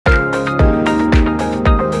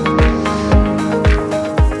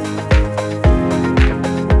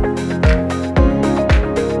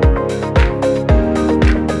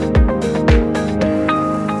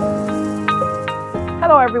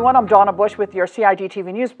everyone. I'm Donna Bush with your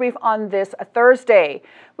CIG-TV News Brief on this Thursday.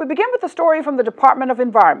 We begin with a story from the Department of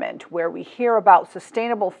Environment, where we hear about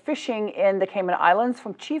sustainable fishing in the Cayman Islands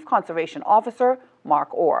from Chief Conservation Officer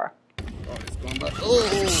Mark Orr.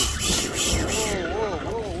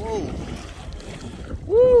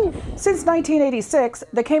 Since 1986,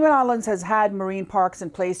 the Cayman Islands has had marine parks in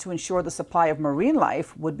place to ensure the supply of marine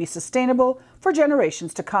life would be sustainable for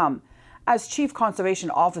generations to come. As Chief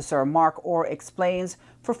Conservation Officer Mark Orr explains,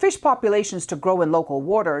 for fish populations to grow in local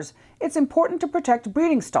waters, it's important to protect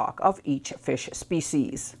breeding stock of each fish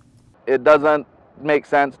species. It doesn't make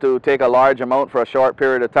sense to take a large amount for a short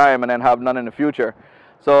period of time and then have none in the future.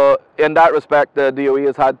 So in that respect, the DOE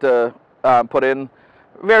has had to put in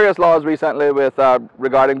various laws recently with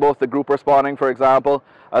regarding both the grouper spawning, for example,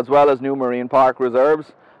 as well as new marine park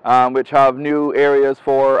reserves, which have new areas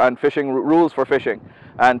for and fishing rules for fishing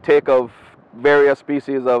and take of various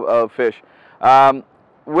species of fish.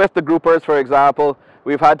 With the groupers, for example,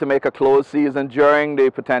 we've had to make a closed season during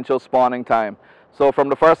the potential spawning time. So from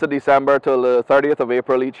the 1st of December till the 30th of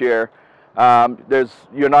April each year,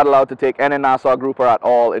 you're not allowed to take any Nassau grouper at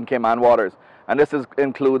all in Cayman waters. And this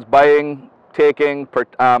includes buying, taking,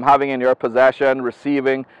 having in your possession,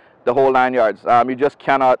 receiving, the whole 9 yards. You just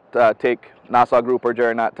cannot take Nassau grouper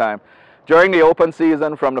during that time. During the open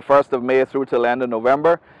season from the 1st of May through till the end of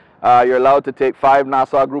November, you're allowed to take 5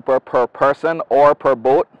 Nassau grouper per person or per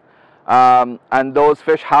boat. And those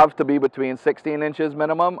fish have to be between 16 inches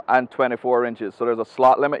minimum and 24 inches. So there's a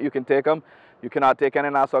slot limit you can take them. You cannot take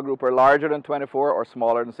any Nassau grouper larger than 24 or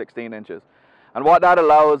smaller than 16 inches. And what that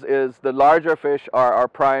allows is the larger fish are our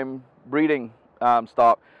prime breeding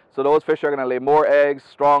stock. So those fish are going to lay more eggs,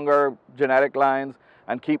 stronger genetic lines,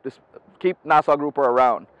 and keep Nassau grouper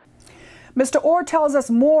around. Mr. Orr tells us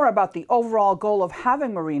more about the overall goal of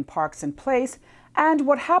having marine parks in place and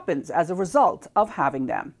what happens as a result of having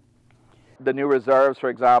them. The new reserves, for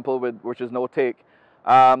example, which is no take,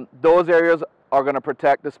 those areas are going to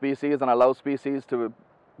protect the species and allow species to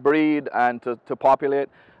breed and to populate,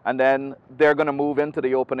 and then they're going to move into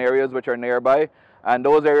the open areas which are nearby, and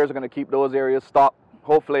those areas are going to keep those areas stocked,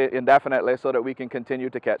 hopefully indefinitely, so that we can continue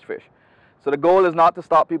to catch fish. So the goal is not to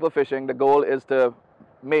stop people fishing. The goal is to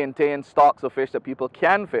maintain stocks of fish that people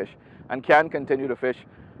can fish and can continue to fish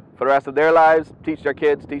for the rest of their lives, teach their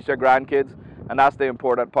kids, teach their grandkids, and that's the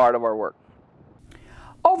important part of our work.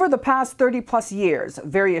 Over the past 30-plus years,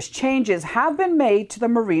 various changes have been made to the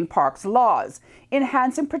marine parks laws,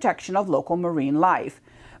 enhancing protection of local marine life.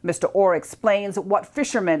 Mr. Orr explains what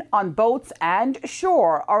fishermen on boats and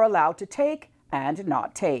shore are allowed to take and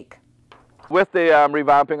not take. With the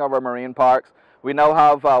revamping of our marine parks, we now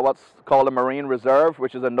have what's called a marine reserve,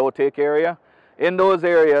 which is a no-take area. In those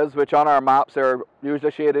areas, which on our maps are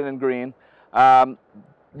usually shaded in green,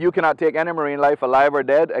 you cannot take any marine life alive or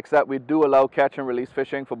dead, except we do allow catch and release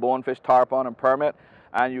fishing for bonefish, tarpon and permit,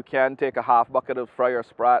 and you can take a half bucket of fry or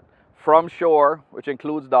sprat from shore, which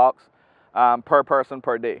includes docks, per person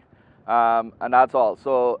per day, and that's all.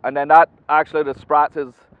 So, and then that actually, the sprats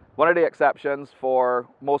is one of the exceptions for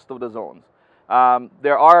most of the zones.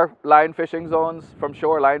 There are line fishing zones from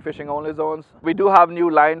shore, line fishing only zones. We do have new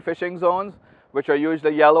line fishing zones, which are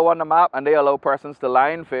usually yellow on the map, and they allow persons to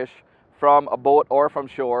line fish from a boat or from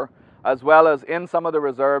shore, as well as in some of the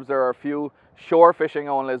reserves there are a few shore fishing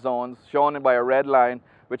only zones shown by a red line,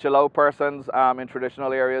 which allow persons in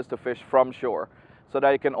traditional areas to fish from shore. So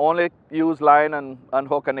they can only use line and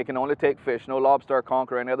hook, and they can only take fish, no lobster,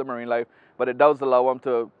 conch, or any other marine life, but it does allow them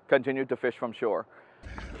to continue to fish from shore.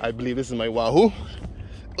 I believe this is my wahoo.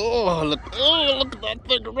 Oh, look at that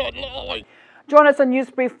thing run. Oh. Join us on News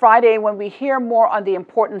Brief Friday when we hear more on the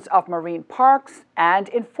importance of marine parks and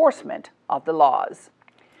enforcement of the laws.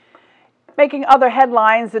 Making other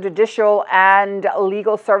headlines, the Judicial and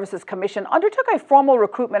Legal Services Commission undertook a formal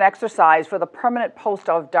recruitment exercise for the permanent post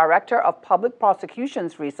of Director of Public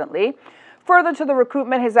Prosecutions recently. Further to the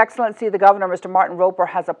recruitment, His Excellency the Governor, Mr. Martin Roper,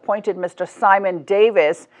 has appointed Mr. Simon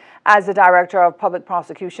Davis as the Director of Public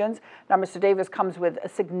Prosecutions. Now, Mr. Davis comes with a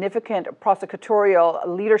significant prosecutorial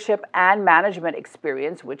leadership and management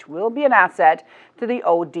experience, which will be an asset to the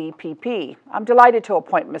ODPP. I'm delighted to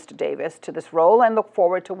appoint Mr. Davis to this role and look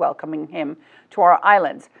forward to welcoming him to our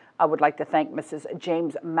islands. I would like to thank Mrs.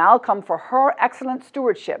 James Malcolm for her excellent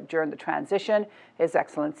stewardship during the transition, His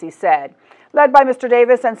Excellency said. Led by Mr.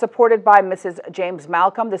 Davis and supported by Mrs. James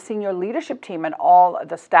Malcolm, the senior leadership team and all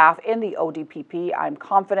the staff in the ODPP, I'm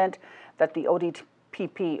confident that the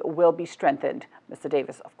ODPP will be strengthened. Mr.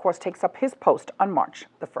 Davis, of course, takes up his post on March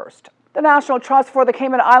the 1st. The National Trust for the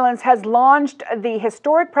Cayman Islands has launched the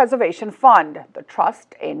Historic Preservation Fund. The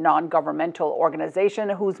Trust, a non-governmental organization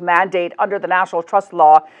whose mandate under the National Trust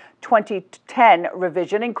Law 2010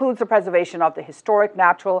 revision includes the preservation of the historic,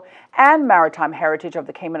 natural, and maritime heritage of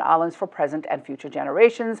the Cayman Islands for present and future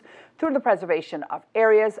generations through the preservation of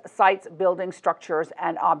areas, sites, buildings, structures,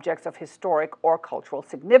 and objects of historic or cultural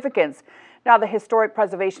significance. Now, the Historic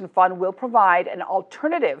Preservation Fund will provide an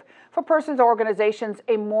alternative for persons or organizations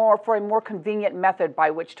for a more convenient method by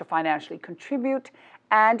which to financially contribute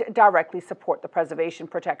and directly support the preservation,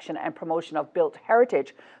 protection, and promotion of built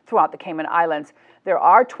heritage throughout the Cayman Islands. There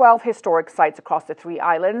are 12 historic sites across the 3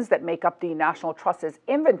 islands that make up the National Trust's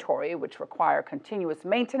inventory, which require continuous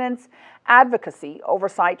maintenance, advocacy,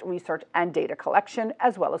 oversight, research, and data collection,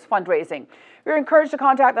 as well as fundraising. You're encouraged to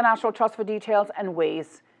contact the National Trust for details and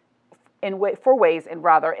ways in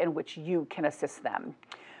which you can assist them.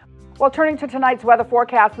 Well, turning to tonight's weather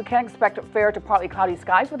forecast, we can expect fair to partly cloudy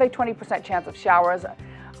skies with a 20% chance of showers.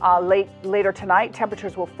 Later tonight,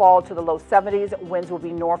 temperatures will fall to the low 70s. Winds will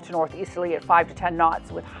be north to northeasterly at 5 to 10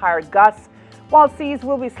 knots with higher gusts, while seas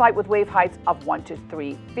will be slight with wave heights of 1 to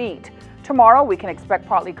 3 feet. Tomorrow, we can expect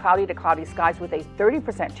partly cloudy to cloudy skies with a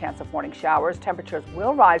 30% chance of morning showers. Temperatures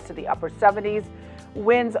will rise to the upper 70s.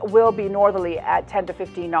 Winds will be northerly at 10 to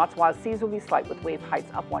 15 knots, while seas will be slight with wave heights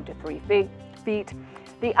of 1 to 3 feet.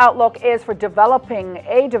 The outlook is for developing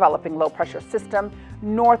low-pressure system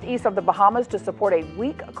northeast of the Bahamas to support a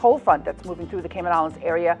weak cold front that's moving through the Cayman Islands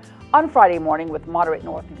area on Friday morning with moderate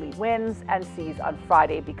northerly winds, and seas on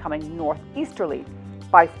Friday becoming northeasterly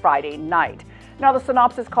by Friday night. Now, the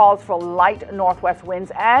synopsis calls for light northwest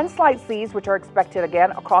winds and slight seas, which are expected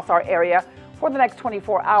again across our area for the next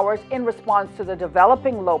 24 hours in response to the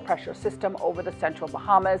developing low-pressure system over the central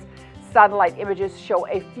Bahamas. Satellite images show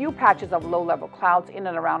a few patches of low-level clouds in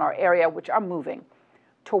and around our area, which are moving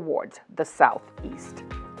towards the southeast.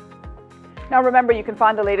 Now, remember, you can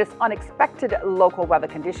find the latest unexpected local weather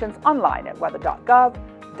conditions online at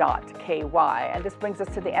weather.gov.ky. And this brings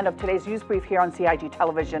us to the end of today's news brief here on CIG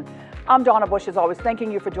Television. I'm Donna Bush, as always,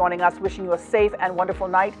 thanking you for joining us, wishing you a safe and wonderful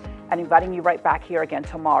night, and inviting you right back here again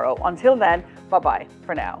tomorrow. Until then, bye-bye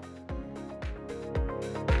for now.